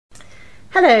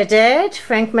Hello, Dad.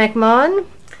 Frank McMahon.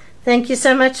 Thank you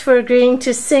so much for agreeing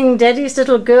to sing Daddy's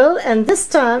Little Girl, and this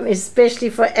time especially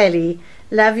for Ellie.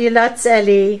 Love you lots,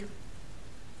 Ellie.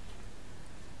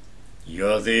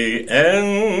 You're the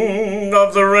end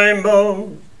of the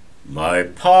rainbow, my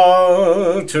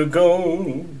pot of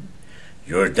gold.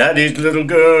 You're Daddy's little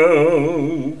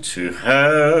girl to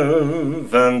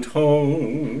have and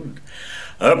hold.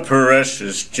 A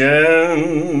precious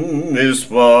gem is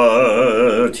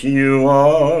what you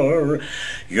are.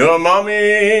 Your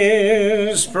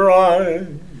mommy's bright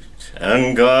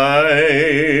and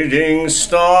guiding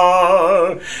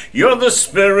star. You're the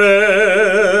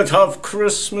spirit of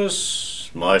Christmas,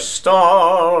 my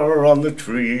star on the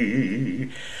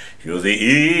tree. You're the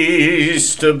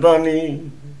Easter bunny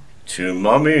to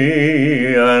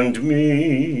mommy and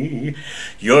me.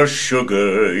 You're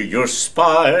sugar, you're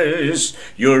spice,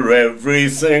 you're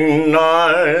everything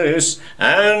nice,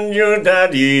 and you're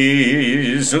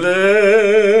Daddy's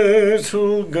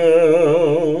little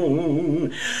girl.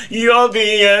 You're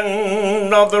the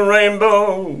end of the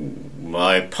rainbow,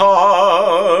 my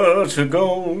pot of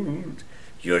gold.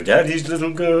 You're Daddy's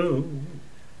little girl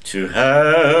to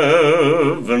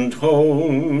have and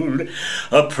hold.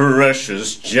 A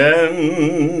precious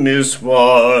gem is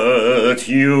what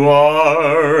you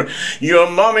are. Your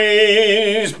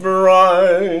mommy's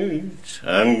bright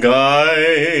and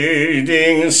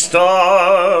guiding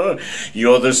star.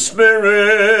 You're the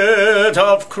spirit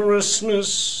of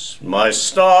Christmas, my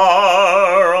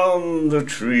star on the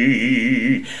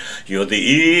tree. You're the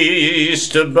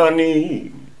Easter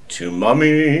bunny to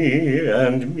mommy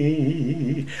and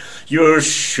me. You're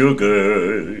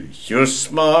sugar, you're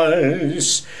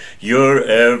spice, you're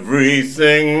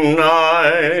everything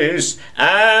nice,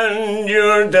 and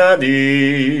you're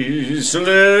Daddy's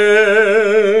little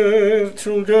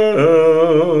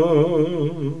girl.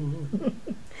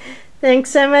 Thanks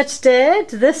so much,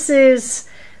 Dad. This is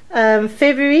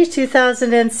February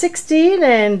 2016,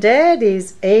 and Dad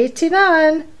is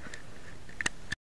 89.